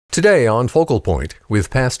Today on Focal Point with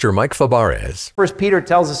Pastor Mike Fabarez. 1 Peter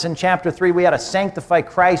tells us in chapter 3 we ought to sanctify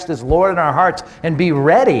Christ as Lord in our hearts and be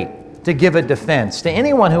ready to give a defense to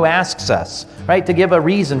anyone who asks us, right, to give a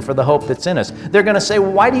reason for the hope that's in us. They're going to say,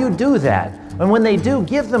 well, why do you do that? And when they do,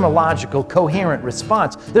 give them a logical, coherent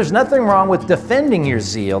response. There's nothing wrong with defending your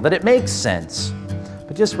zeal, that it makes sense.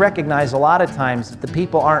 But just recognize a lot of times that the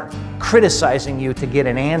people aren't criticizing you to get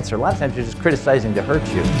an answer. A lot of times they're just criticizing to hurt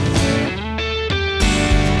you.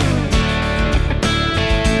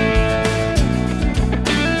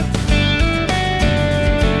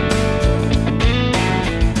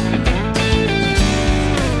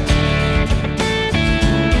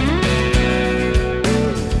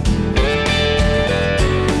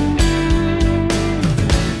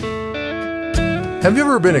 Have you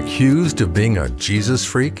ever been accused of being a Jesus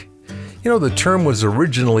freak? You know, the term was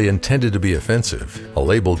originally intended to be offensive, a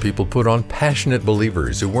label people put on passionate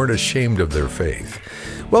believers who weren't ashamed of their faith.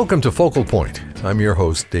 Welcome to Focal Point. I'm your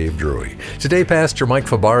host, Dave Drury. Today, Pastor Mike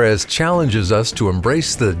Fabarez challenges us to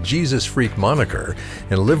embrace the Jesus freak moniker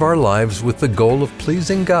and live our lives with the goal of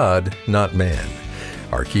pleasing God, not man.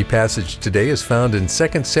 Our key passage today is found in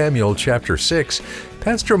 2 Samuel chapter 6.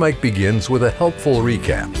 Pastor Mike begins with a helpful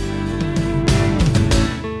recap.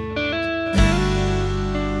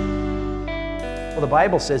 The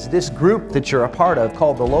Bible says this group that you're a part of,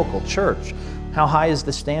 called the local church, how high is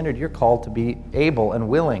the standard? You're called to be able and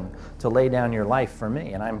willing to lay down your life for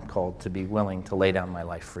me, and I'm called to be willing to lay down my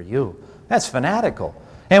life for you. That's fanatical.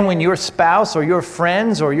 And when your spouse or your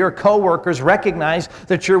friends or your co-workers recognize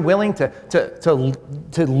that you're willing to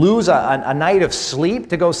lose a night of sleep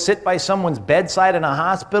to go sit by someone's bedside in a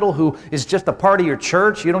hospital who is just a part of your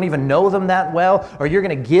church, you don't even know them that well, or you're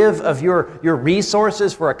going to give of your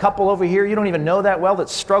resources for a couple over here you don't even know that well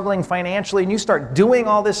that's struggling financially, and you start doing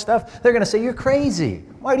all this stuff, they're going to say, you're crazy.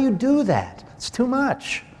 Why do you do that? It's too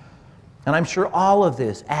much. And I'm sure all of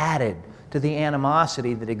this added to the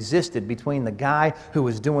animosity that existed between the guy who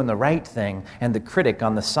was doing the right thing and the critic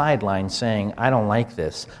on the sideline saying, I don't like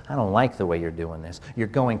this. I don't like the way you're doing this. You're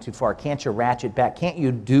going too far. Can't you ratchet back? Can't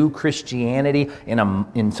you do Christianity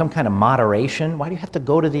in some kind of moderation? Why do you have to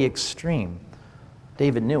go to the extreme?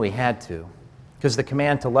 David knew he had to, because the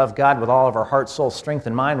command to love God with all of our heart, soul, strength,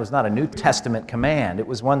 and mind was not a New Testament command. It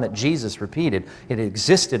was one that Jesus repeated. It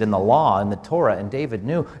existed in the law, in the Torah, and David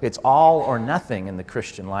knew it's all or nothing in the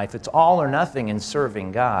Christian life. It's all or nothing in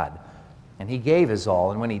serving God. And he gave his all,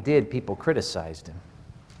 and when he did, people criticized him.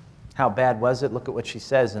 How bad was it? Look at what she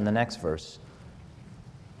says in the next verse.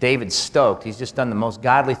 David's stoked. He's just done the most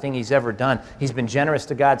godly thing he's ever done. He's been generous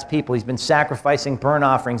to God's people. He's been sacrificing burnt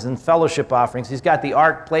offerings and fellowship offerings. He's got the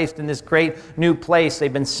ark placed in this great new place.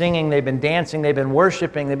 They've been singing, they've been dancing, they've been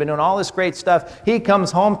worshiping, they've been doing all this great stuff. He comes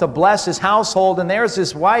home to bless his household, and there's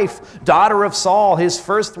his wife, daughter of Saul, his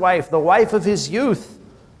first wife, the wife of his youth.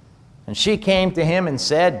 And she came to him and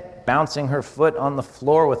said, bouncing her foot on the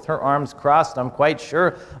floor with her arms crossed, I'm quite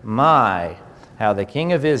sure, my, how the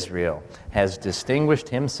king of Israel has distinguished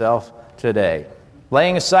himself today.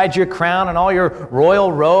 Laying aside your crown and all your royal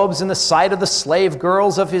robes in the sight of the slave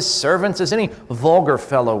girls of his servants, as any vulgar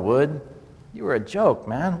fellow would. You were a joke,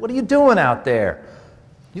 man. What are you doing out there?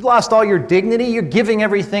 You lost all your dignity. You're giving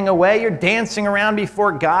everything away. You're dancing around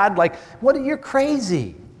before God like, you're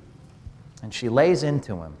crazy. And she lays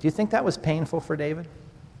into him. Do you think that was painful for David?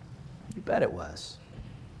 You bet it was.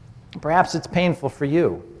 Perhaps it's painful for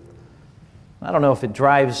you. I don't know if it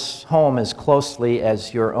drives home as closely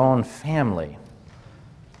as your own family.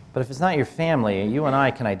 But if it's not your family, you and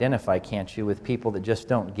I can identify, can't you, with people that just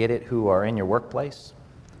don't get it who are in your workplace,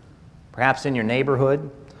 perhaps in your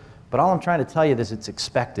neighborhood. But all I'm trying to tell you is it's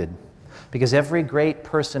expected. Because every great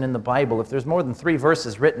person in the Bible, if there's more than 3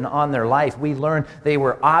 verses written on their life, we learn they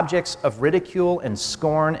were objects of ridicule and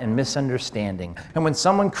scorn and misunderstanding. And when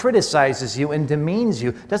someone criticizes you and demeans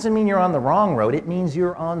you, doesn't mean you're on the wrong road. It means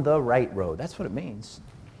you're on the right road. That's what it means.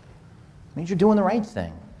 It means you're doing the right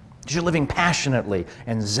thing. You're living passionately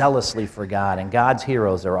and zealously for God. And God's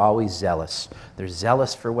heroes are always zealous. They're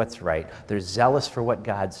zealous for what's right. They're zealous for what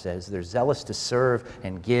God says. They're zealous to serve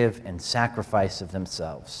and give and sacrifice of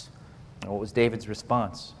themselves. And what was David's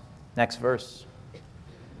response? Next verse.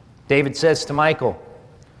 David says to Michal,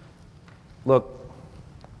 look,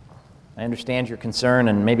 I understand your concern,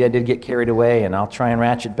 and maybe I did get carried away, and I'll try and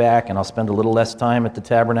ratchet back, and I'll spend a little less time at the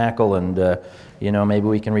tabernacle, and maybe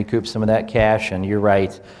we can recoup some of that cash. And you're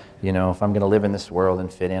right, if I'm going to live in this world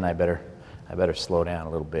and fit in, I better slow down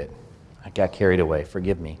a little bit. I got carried away.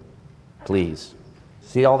 Forgive me, please.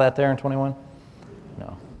 See all that there in 21?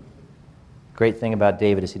 No. Great thing about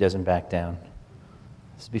David is he doesn't back down.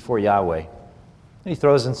 This is before Yahweh. And he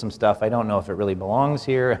throws in some stuff. I don't know if it really belongs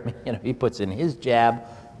here. I mean, he puts in his jab.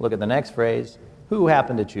 Look at the next phrase. Who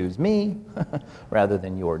happened to choose me rather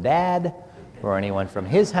than your dad or anyone from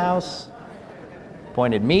his house?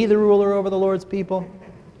 Appointed me the ruler over the Lord's people?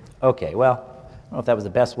 Okay, well, I don't know if that was the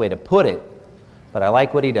best way to put it, but I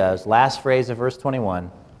like what he does. Last phrase of verse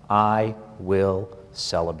 21, I will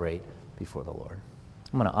celebrate before the Lord.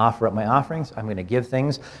 I'm going to offer up my offerings. I'm going to give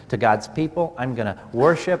things to God's people. I'm going to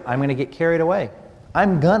worship. I'm going to get carried away.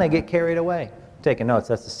 I'm going to get carried away. Taking notes,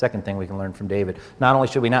 that's the second thing we can learn from David. Not only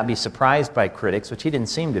should we not be surprised by critics, which he didn't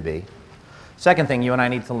seem to be, second thing you and I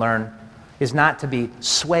need to learn is not to be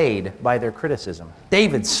swayed by their criticism.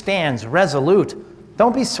 David stands resolute.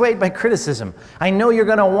 Don't be swayed by criticism. I know you're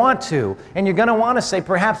going to want to, and you're going to want to say,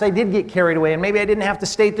 perhaps I did get carried away, and maybe I didn't have to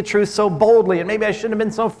state the truth so boldly, and maybe I shouldn't have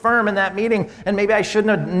been so firm in that meeting, and maybe I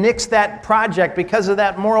shouldn't have nixed that project because of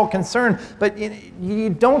that moral concern. But you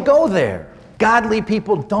don't go there. Godly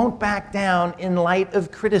people don't back down in light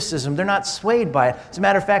of criticism. They're not swayed by it. As a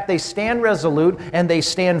matter of fact, they stand resolute and they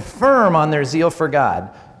stand firm on their zeal for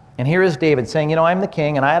God. And here is David saying, I'm the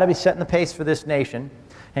king and I ought to be setting the pace for this nation.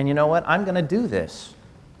 And you know what? I'm going to do this.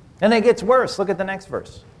 And it gets worse. Look at the next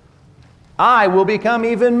verse. I will become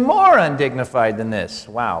even more undignified than this.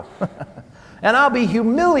 Wow. And I'll be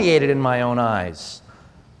humiliated in my own eyes.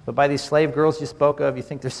 But by these slave girls you spoke of, you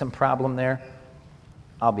think there's some problem there?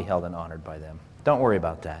 I'll be held and honored by them. Don't worry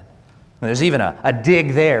about that. And there's even a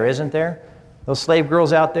dig there, isn't there? Those slave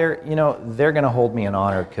girls out there, they're going to hold me in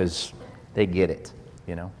honor because they get it,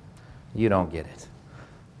 You don't get it.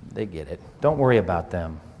 They get it. Don't worry about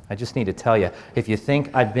them. I just need to tell you, if you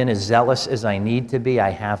think I've been as zealous as I need to be,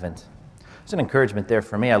 I haven't. There's an encouragement there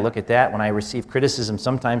for me. I look at that when I receive criticism.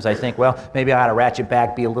 Sometimes I think, well, maybe I ought to ratchet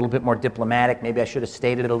back, be a little bit more diplomatic. Maybe I should have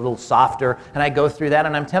stated it a little softer. And I go through that,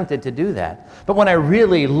 and I'm tempted to do that. But when I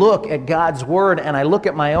really look at God's Word and I look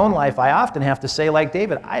at my own life, I often have to say, like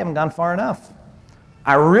David, I haven't gone far enough.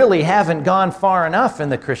 I really haven't gone far enough in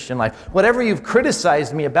the Christian life. Whatever you've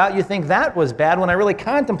criticized me about, you think that was bad. When I really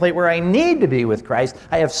contemplate where I need to be with Christ,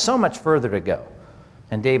 I have so much further to go.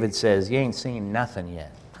 And David says, you ain't seen nothing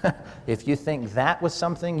yet. If you think that was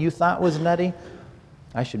something you thought was nutty,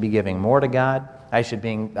 I should be giving more to God. I should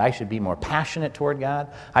be more passionate toward God.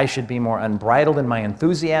 I should be more unbridled in my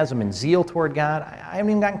enthusiasm and zeal toward God. I haven't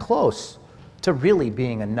even gotten close to really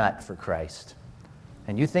being a nut for Christ.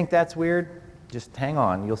 And you think that's weird? Just hang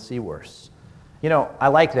on, you'll see worse. I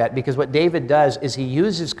like that because what David does is he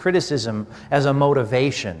uses criticism as a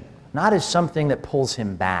motivation, not as something that pulls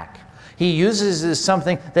him back. He uses it as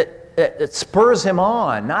something that spurs him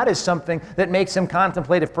on, not as something that makes him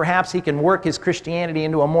contemplate if perhaps he can work his Christianity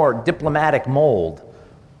into a more diplomatic mold.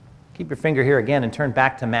 Keep your finger here again and turn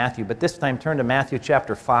back to Matthew, but this time turn to Matthew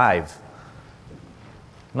chapter 5.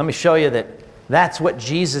 Let me show you that that's what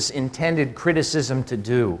Jesus intended criticism to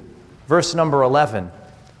do. Verse number 11.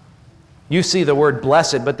 You see the word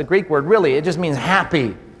blessed, but the Greek word really, it just means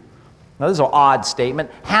happy. Now this is an odd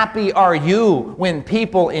statement. Happy are you when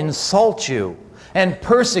people insult you and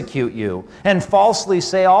persecute you and falsely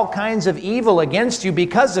say all kinds of evil against you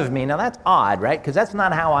because of me. Now that's odd, right? Because that's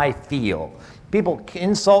not how I feel. People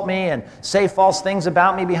insult me and say false things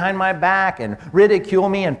about me behind my back and ridicule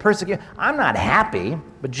me and persecute. I'm not happy,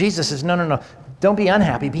 but Jesus says, no. Don't be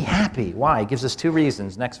unhappy, be happy. Why? He gives us two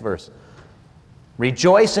reasons. Next verse.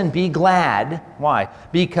 Rejoice and be glad. Why?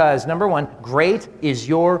 Because, number one, great is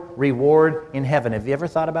your reward in heaven. Have you ever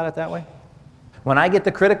thought about it that way? When I get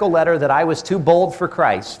the critical letter that I was too bold for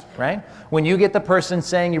Christ, right? When you get the person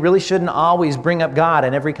saying you really shouldn't always bring up God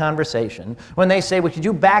in every conversation, when they say, well, could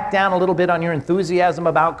you back down a little bit on your enthusiasm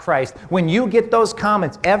about Christ? When you get those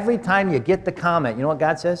comments, every time you get the comment, you know what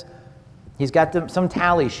God says? He's got some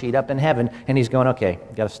tally sheet up in heaven, and he's going, okay,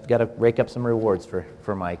 got to rake up some rewards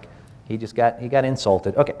for Mike. He got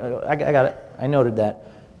insulted. Okay, I got it. I noted that.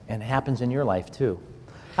 And it happens in your life too.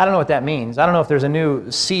 I don't know what that means. I don't know if there's a new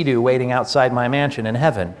Sea-Doo waiting outside my mansion in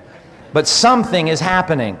heaven. But something is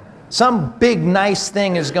happening. Some big, nice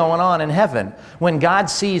thing is going on in heaven when God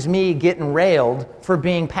sees me getting railed for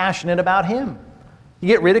being passionate about Him. You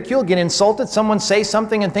get ridiculed, get insulted, someone say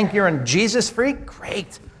something and think you're a Jesus freak?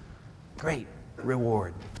 Great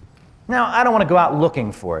reward. Now, I don't want to go out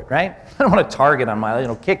looking for it, right? I don't want to target on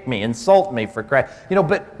my, kick me, insult me for Christ.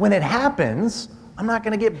 But when it happens, I'm not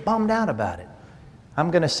going to get bummed out about it.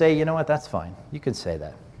 I'm going to say, you know what, that's fine. You can say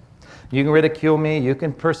that. You can ridicule me, you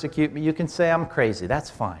can persecute me, you can say I'm crazy.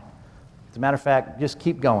 That's fine. As a matter of fact, just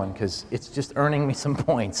keep going because it's just earning me some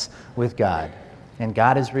points with God. And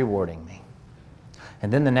God is rewarding me.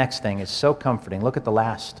 And then the next thing is so comforting. Look at the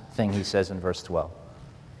last thing he says in verse 12.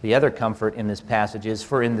 The other comfort in this passage is,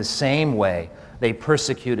 for in the same way they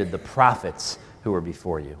persecuted the prophets who were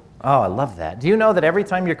before you. Oh, I love that. Do you know that every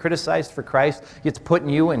time you're criticized for Christ, it's putting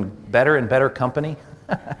you in better and better company?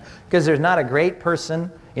 Because there's not a great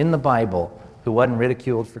person in the Bible who wasn't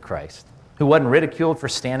ridiculed for Christ, who wasn't ridiculed for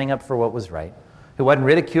standing up for what was right, who wasn't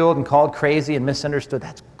ridiculed and called crazy and misunderstood.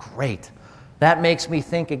 That's great. That makes me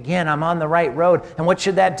think, again, I'm on the right road. And what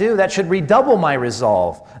should that do? That should redouble my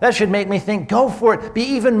resolve. That should make me think, go for it. Be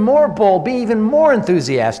even more bold. Be even more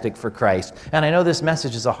enthusiastic for Christ. And I know this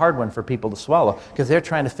message is a hard one for people to swallow because they're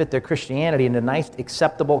trying to fit their Christianity into nice,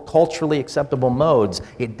 acceptable, culturally acceptable modes.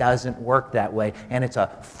 It doesn't work that way. And it's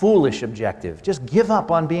a foolish objective. Just give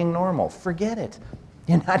up on being normal. Forget it.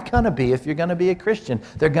 You're not going to be if you're going to be a Christian.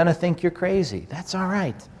 They're going to think you're crazy. That's all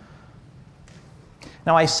right.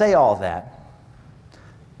 Now, I say all that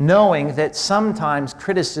knowing that sometimes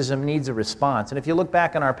criticism needs a response. And if you look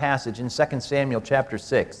back on our passage in 2 Samuel chapter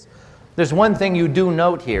 6, there's one thing you do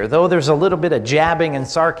note here, though there's a little bit of jabbing and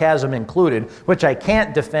sarcasm included, which I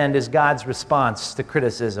can't defend as God's response to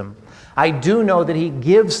criticism. I do know that he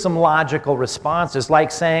gives some logical responses, like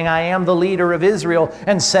saying, I am the leader of Israel,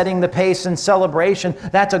 and setting the pace in celebration.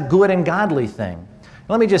 That's a good and godly thing.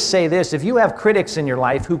 Let me just say this. If you have critics in your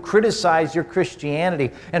life who criticize your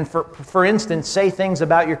Christianity and, for instance, say things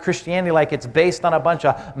about your Christianity like it's based on a bunch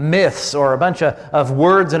of myths or a bunch of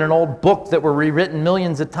words in an old book that were rewritten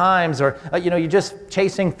millions of times, or you're just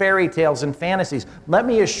chasing fairy tales and fantasies, let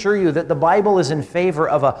me assure you that the Bible is in favor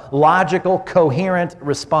of a logical, coherent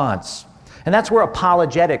response. And that's where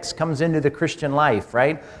apologetics comes into the Christian life,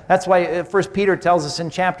 right? That's why 1 Peter tells us in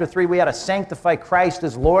chapter 3 we ought to sanctify Christ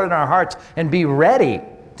as Lord in our hearts and be ready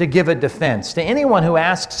to give a defense to anyone who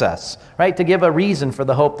asks us, right? To give a reason for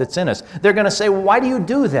the hope that's in us. They're going to say, well, why do you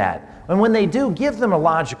do that? And when they do, give them a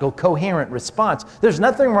logical, coherent response. There's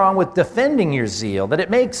nothing wrong with defending your zeal, that it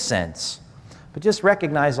makes sense. But just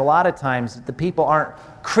recognize a lot of times that the people aren't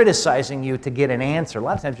criticizing you to get an answer. A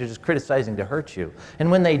lot of times they're just criticizing to hurt you. And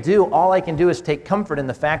when they do, all I can do is take comfort in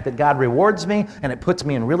the fact that God rewards me and it puts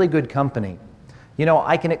me in really good company.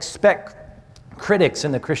 I can expect critics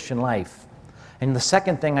in the Christian life. And the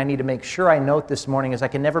second thing I need to make sure I note this morning is I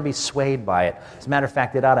can never be swayed by it. As a matter of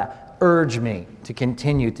fact, it ought to urge me to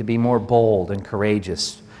continue to be more bold and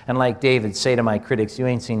courageous. And like David, say to my critics, you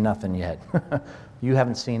ain't seen nothing yet. You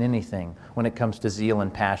haven't seen anything when it comes to zeal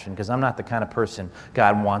and passion, because I'm not the kind of person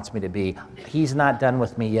God wants me to be. He's not done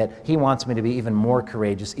with me yet. He wants me to be even more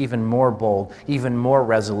courageous, even more bold, even more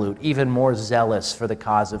resolute, even more zealous for the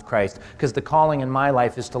cause of Christ. Because the calling in my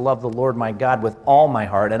life is to love the Lord my God with all my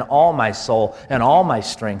heart and all my soul and all my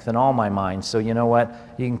strength and all my mind. So you know what?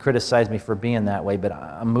 You can criticize me for being that way, but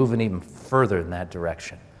I'm moving even further in that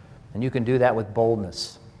direction. And you can do that with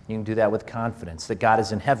boldness. You can do that with confidence that God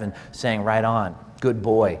is in heaven saying, right on, good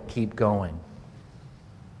boy, keep going.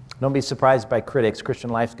 Don't be surprised by critics. Christian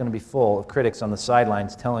life's going to be full of critics on the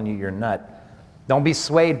sidelines telling you you're a nut. Don't be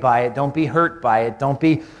swayed by it. Don't be hurt by it. Don't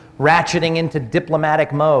be ratcheting into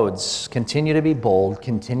diplomatic modes. Continue to be bold.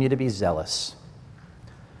 Continue to be zealous.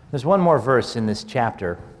 There's one more verse in this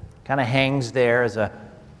chapter. Kind of hangs there as a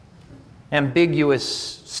ambiguous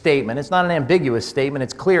statement. It's not an ambiguous statement.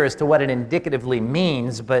 It's clear as to what it indicatively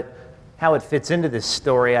means, but how it fits into this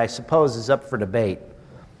story, I suppose, is up for debate.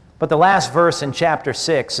 But the last verse in chapter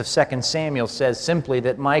 6 of 2 Samuel says simply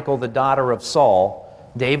that Michal, the daughter of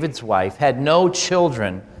Saul, David's wife, had no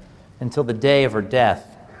children until the day of her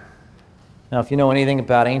death. Now, if you know anything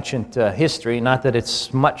about ancient history, not that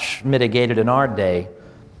it's much mitigated in our day,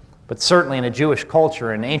 but certainly in a Jewish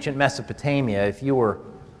culture in ancient Mesopotamia, if you were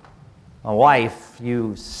a wife,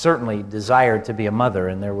 you certainly desired to be a mother,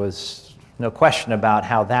 and there was no question about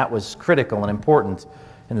how that was critical and important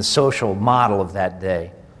in the social model of that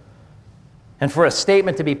day. And for a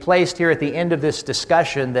statement to be placed here at the end of this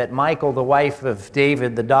discussion that Michal, the wife of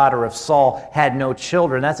David, the daughter of Saul, had no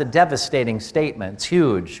children, that's a devastating statement. It's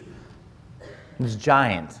huge. It's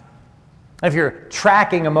giant. If you're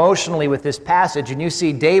tracking emotionally with this passage and you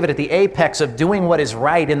see David at the apex of doing what is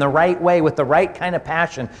right in the right way with the right kind of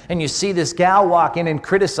passion, and you see this gal walk in and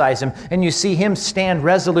criticize him, and you see him stand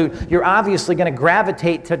resolute, you're obviously going to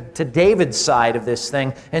gravitate to David's side of this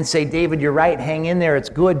thing and say, David, you're right, hang in there, it's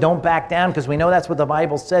good, don't back down, because we know that's what the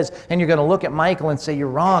Bible says. And you're going to look at Michal and say, you're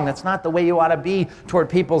wrong, that's not the way you ought to be toward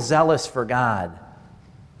people zealous for God.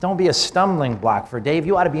 Don't be a stumbling block for David.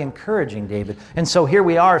 You ought to be encouraging David. And so here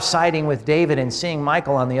we are siding with David and seeing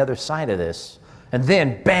Michal on the other side of this. And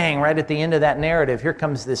then, bang, right at the end of that narrative, here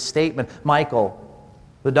comes this statement. Michal,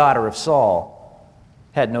 the daughter of Saul,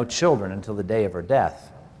 had no children until the day of her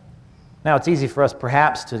death. Now, it's easy for us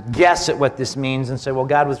perhaps to guess at what this means and say, well,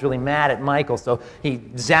 God was really mad at Michal, so he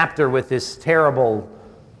zapped her with this terrible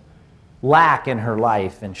lack in her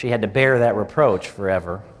life, and she had to bear that reproach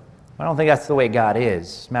forever. I don't think that's the way God is.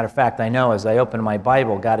 As a matter of fact, I know as I open my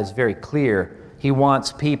Bible, God is very clear. He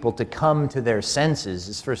wants people to come to their senses,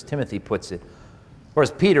 as 1 Timothy puts it. Or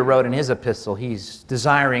as Peter wrote in his epistle, he's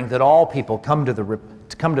desiring that all people come to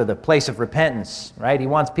the place of repentance, right? He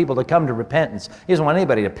wants people to come to repentance. He doesn't want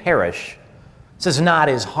anybody to perish. It says not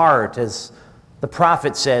his heart, as the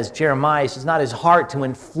prophet says, Jeremiah says, not his heart to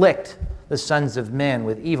inflict the sons of men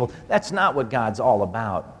with evil. That's not what God's all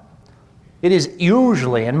about. It is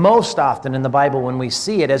usually, and most often in the Bible when we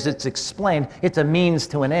see it as it's explained, it's a means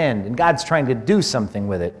to an end, and God's trying to do something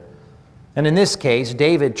with it. And in this case,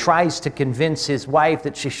 David tries to convince his wife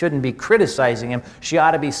that she shouldn't be criticizing him, she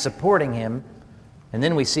ought to be supporting him. And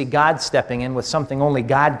then we see God stepping in with something only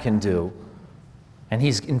God can do. And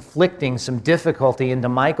he's inflicting some difficulty into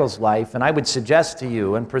Michal's life. And I would suggest to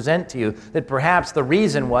you and present to you that perhaps the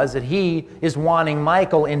reason was that he is wanting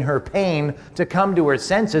Michal in her pain to come to her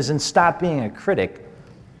senses and stop being a critic.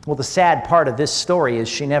 Well, the sad part of this story is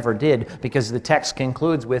she never did, because the text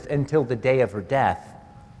concludes with, until the day of her death.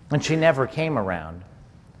 And she never came around.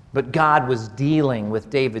 But God was dealing with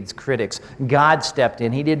David's critics. God stepped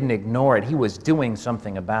in. He didn't ignore it. He was doing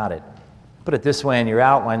something about it. Put it this way in your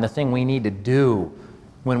outline, the thing we need to do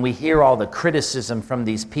when we hear all the criticism from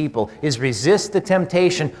these people is resist the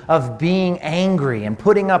temptation of being angry and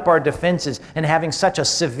putting up our defenses and having such a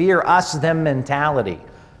severe us-them mentality.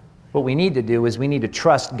 What we need to do is we need to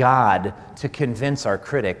trust God to convince our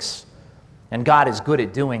critics. And God is good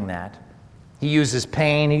at doing that. He uses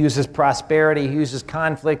pain, he uses prosperity, he uses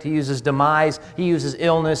conflict, he uses demise, he uses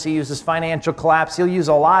illness, he uses financial collapse. He'll use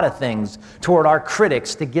a lot of things toward our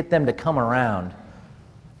critics to get them to come around.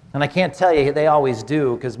 And I can't tell you they always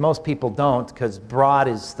do, because most people don't, because broad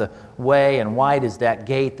is the way and wide is that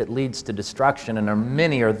gate that leads to destruction, and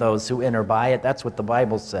many are those who enter by it. That's what the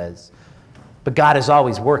Bible says. But God is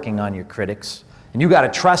always working on your critics. And you got to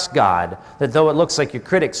trust God that though it looks like your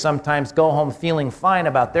critics sometimes go home feeling fine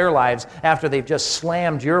about their lives after they've just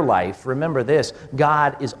slammed your life, remember this,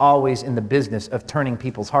 God is always in the business of turning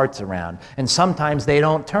people's hearts around. And sometimes they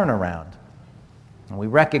don't turn around. And we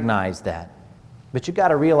recognize that. But you got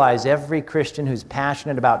to realize every Christian who's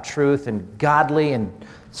passionate about truth and godly and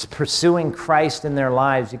pursuing Christ in their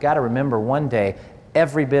lives, you got to remember one day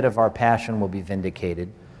every bit of our passion will be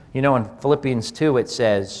vindicated. You know, in Philippians 2 it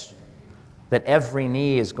says that every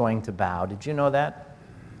knee is going to bow. Did you know that?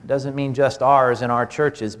 It doesn't mean just ours in our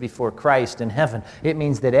churches before Christ in heaven. It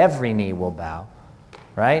means that every knee will bow,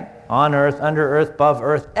 right? On earth, under earth, above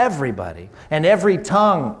earth, everybody. And every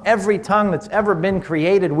tongue that's ever been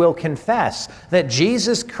created will confess that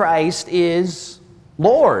Jesus Christ is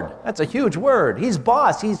Lord. That's a huge word. He's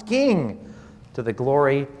boss, he's king, to the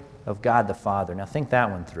glory of God the Father. Now think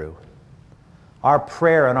that one through. Our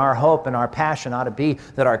prayer and our hope and our passion ought to be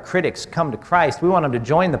that our critics come to Christ. We want them to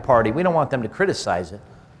join the party. We don't want them to criticize it.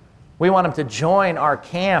 We want them to join our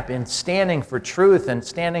camp in standing for truth and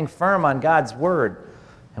standing firm on God's word.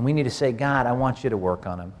 And we need to say, God, I want you to work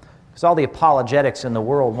on them. Because all the apologetics in the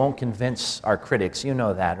world won't convince our critics. You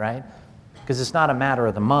know that, right? Because it's not a matter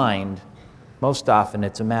of the mind. Most often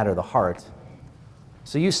it's a matter of the heart.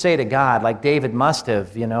 So you say to God, like David must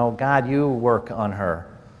have, God, you work on her.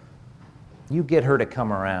 You get her to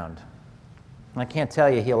come around. And I can't tell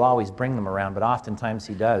you he'll always bring them around, but oftentimes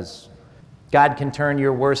he does. God can turn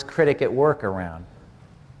your worst critic at work around.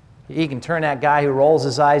 He can turn that guy who rolls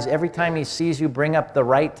his eyes every time he sees you bring up the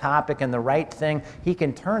right topic and the right thing. He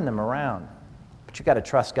can turn them around. But you've got to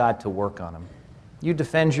trust God to work on them. You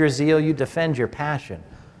defend your zeal, you defend your passion.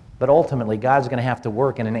 But ultimately, God's going to have to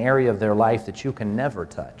work in an area of their life that you can never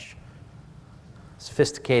touch.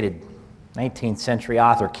 Sophisticated 19th century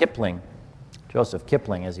author Kipling, Joseph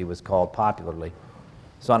Kipling, as he was called popularly,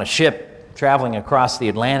 was on a ship traveling across the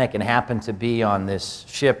Atlantic and happened to be on this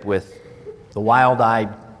ship with the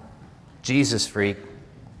wild-eyed Jesus freak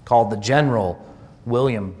called the General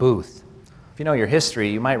William Booth. If you know your history,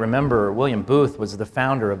 you might remember William Booth was the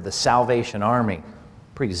founder of the Salvation Army,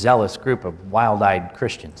 a pretty zealous group of wild-eyed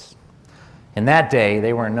Christians. In that day,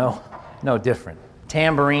 they were no different.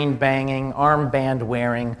 Tambourine banging, armband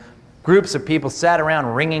wearing, groups of people sat around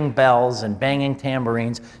ringing bells and banging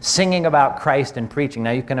tambourines, singing about Christ and preaching.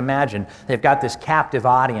 Now you can imagine, they've got this captive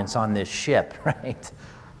audience on this ship, right?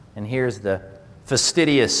 And here's the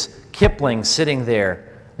fastidious Kipling sitting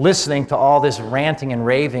there, listening to all this ranting and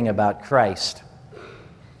raving about Christ.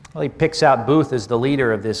 Well, he picks out Booth as the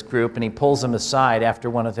leader of this group, and he pulls him aside after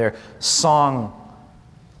one of their song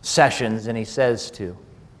sessions, and he says to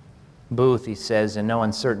Booth, he says in no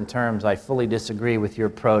uncertain terms, I fully disagree with your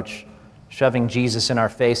approach, shoving Jesus in our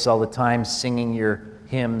face all the time, singing your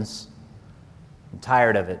hymns. I'm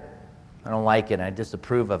tired of it. I don't like it. I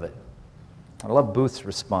disapprove of it. I love Booth's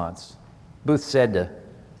response. Booth said to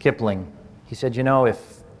Kipling, he said,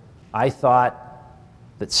 if I thought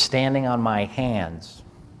that standing on my hands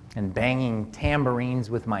and banging tambourines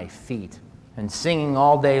with my feet and singing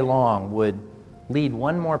all day long would lead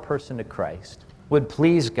one more person to Christ, would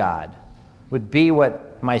please God, would be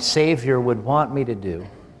what my Savior would want me to do,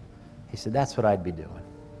 he said, that's what I'd be doing.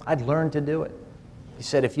 I'd learn to do it. He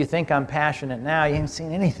said, if you think I'm passionate now, you haven't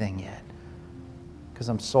seen anything yet, because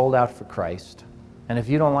I'm sold out for Christ. And if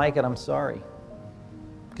you don't like it, I'm sorry,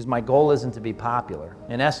 because my goal isn't to be popular.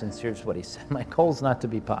 In essence, here's what he said, my goal's not to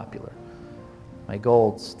be popular. My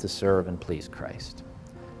goal's to serve and please Christ.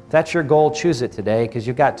 If that's your goal, choose it today, because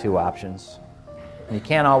you've got two options. And you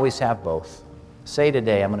can't always have both. Say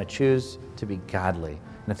today, I'm going to choose to be godly.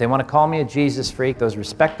 And if they want to call me a Jesus freak, those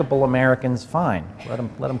respectable Americans, fine. Let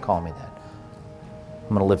them call me that. I'm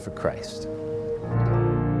going to live for Christ.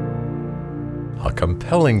 A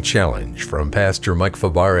compelling challenge from Pastor Mike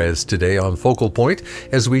Fabarez today on Focal Point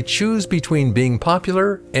as we choose between being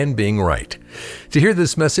popular and being right. To hear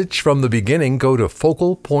this message from the beginning, go to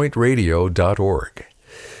focalpointradio.org.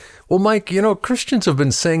 Well, Mike, Christians have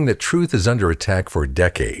been saying that truth is under attack for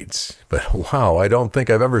decades. But wow, I don't think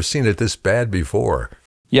I've ever seen it this bad before.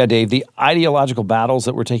 Yeah, Dave, the ideological battles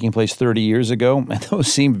that were taking place 30 years ago, those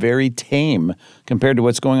seem very tame compared to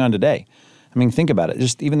what's going on today. I mean, think about it.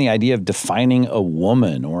 Just even the idea of defining a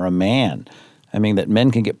woman or a man. I mean, that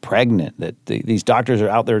men can get pregnant, that these doctors are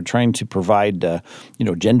out there trying to provide,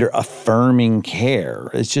 gender-affirming care.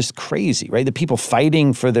 It's just crazy, right? The people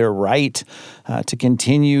fighting for their right to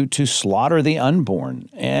continue to slaughter the unborn.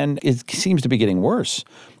 And it seems to be getting worse.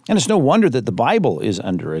 And it's no wonder that the Bible is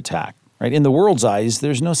under attack, right? In the world's eyes,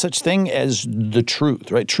 there's no such thing as the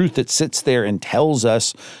truth, right? Truth that sits there and tells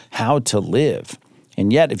us how to live.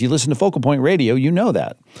 And yet, if you listen to Focal Point Radio, you know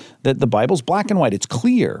that the Bible's black and white. It's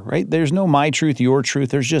clear, right? There's no my truth, your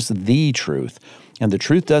truth. There's just the truth. And the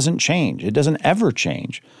truth doesn't change. It doesn't ever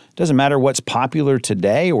change. It doesn't matter what's popular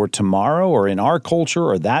today or tomorrow or in our culture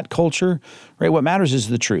or that culture, right? What matters is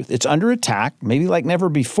the truth. It's under attack, maybe like never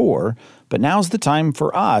before, but now's the time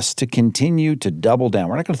for us to continue to double down.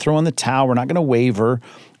 We're not going to throw in the towel. We're not going to waver.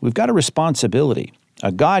 We've got a responsibility,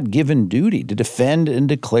 a God-given duty to defend and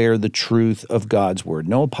declare the truth of God's word.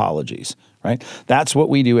 No apologies, right? That's what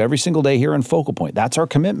we do every single day here on Focal Point. That's our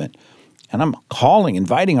commitment. And I'm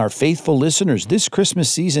inviting our faithful listeners this Christmas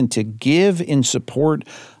season to give in support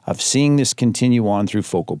of seeing this continue on through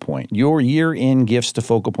Focal Point. Your year-end gifts to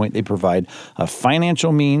Focal Point, they provide a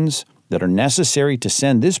financial means that are necessary to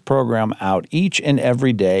send this program out each and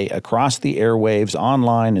every day across the airwaves,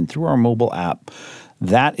 online, and through our mobile app.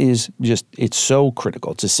 That is it's so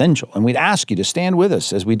critical. It's essential. And we'd ask you to stand with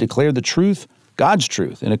us as we declare the truth, God's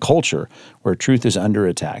truth, in a culture where truth is under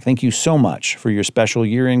attack. Thank you so much for your special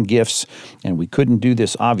year-end gifts. And we couldn't do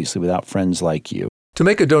this, obviously, without friends like you. To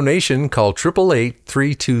make a donation, call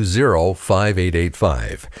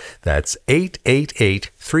 888-320-5885. That's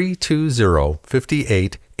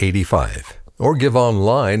 888-320-5885. Or give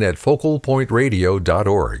online at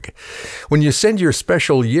focalpointradio.org. When you send your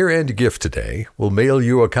special year-end gift today, we'll mail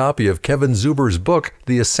you a copy of Kevin Zuber's book,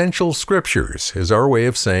 The Essential Scriptures, as our way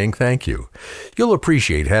of saying thank you. You'll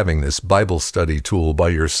appreciate having this Bible study tool by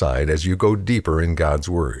your side as you go deeper in God's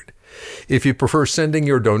Word. If you prefer sending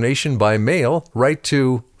your donation by mail, write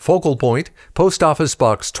to Focal Point, Post Office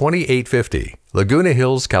Box 2850, Laguna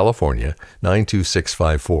Hills, California,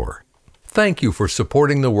 92654. Thank you for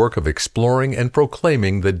supporting the work of exploring and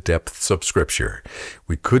proclaiming the depths of Scripture.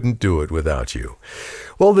 We couldn't do it without you.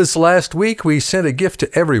 Well, this last week, we sent a gift to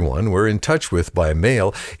everyone we're in touch with by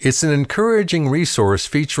mail. It's an encouraging resource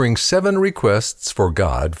featuring 7 requests for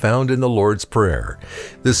God found in the Lord's Prayer.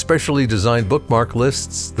 This specially designed bookmark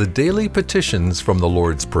lists the daily petitions from the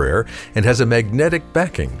Lord's Prayer and has a magnetic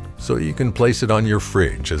backing, so you can place it on your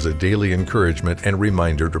fridge as a daily encouragement and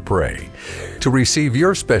reminder to pray. To receive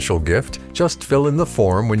your special gift, just fill in the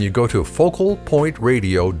form when you go to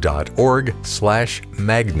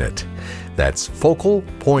focalpointradio.org/magnet. That's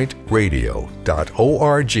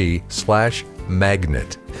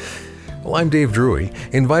focalpointradio.org/magnet. Well, I'm Dave Drury,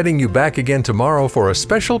 inviting you back again tomorrow for a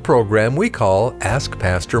special program we call Ask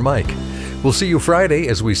Pastor Mike. We'll see you Friday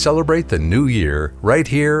as we celebrate the new year right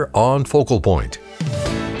here on Focal Point.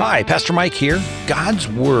 Hi, Pastor Mike here. God's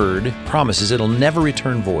Word promises it'll never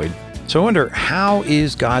return void. So I wonder, how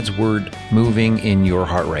is God's Word moving in your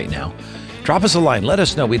heart right now? Drop us a line. Let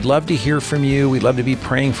us know. We'd love to hear from you. We'd love to be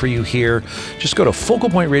praying for you here. Just go to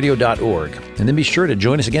focalpointradio.org and then be sure to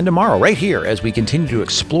join us again tomorrow right here as we continue to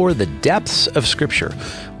explore the depths of Scripture.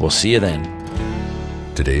 We'll see you then.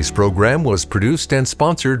 Today's program was produced and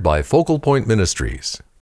sponsored by Focal Point Ministries.